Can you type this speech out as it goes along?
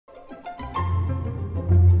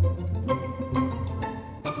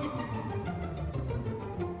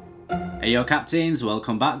Hey yo captains,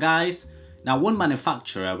 welcome back guys. Now one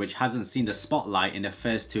manufacturer which hasn't seen the spotlight in the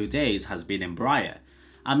first 2 days has been Embraer.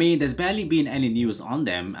 I mean, there's barely been any news on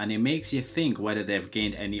them and it makes you think whether they've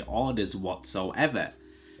gained any orders whatsoever.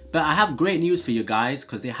 But I have great news for you guys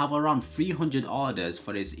because they have around 300 orders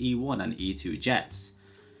for its E1 and E2 jets.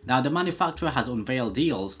 Now the manufacturer has unveiled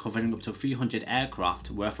deals covering up to 300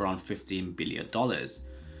 aircraft worth around $15 billion.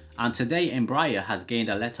 And today Embraer has gained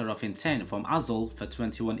a letter of intent from Azul for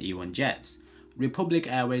 21 E1 jets, Republic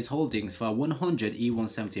Airways Holdings for 100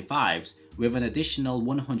 E175s with an additional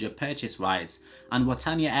 100 purchase rights, and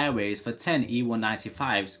Watania Airways for 10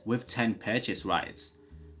 E195s with 10 purchase rights.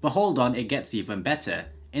 But hold on, it gets even better.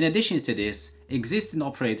 In addition to this, existing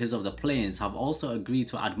operators of the planes have also agreed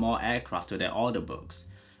to add more aircraft to their order books.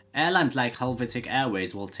 Airlines like Helvetic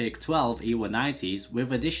Airways will take 12 E190s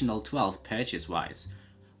with additional 12 purchase rights.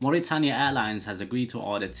 Mauritania Airlines has agreed to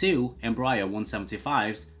order 2 Embraer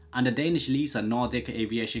 175s, and the Danish leaser Nordic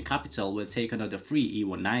Aviation Capital will take another 3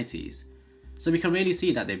 E190s. So we can really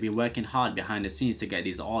see that they've been working hard behind the scenes to get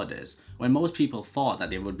these orders, when most people thought that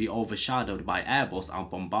they would be overshadowed by Airbus and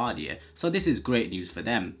Bombardier, so this is great news for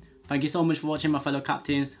them. Thank you so much for watching my fellow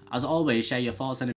captains. As always, share your thoughts and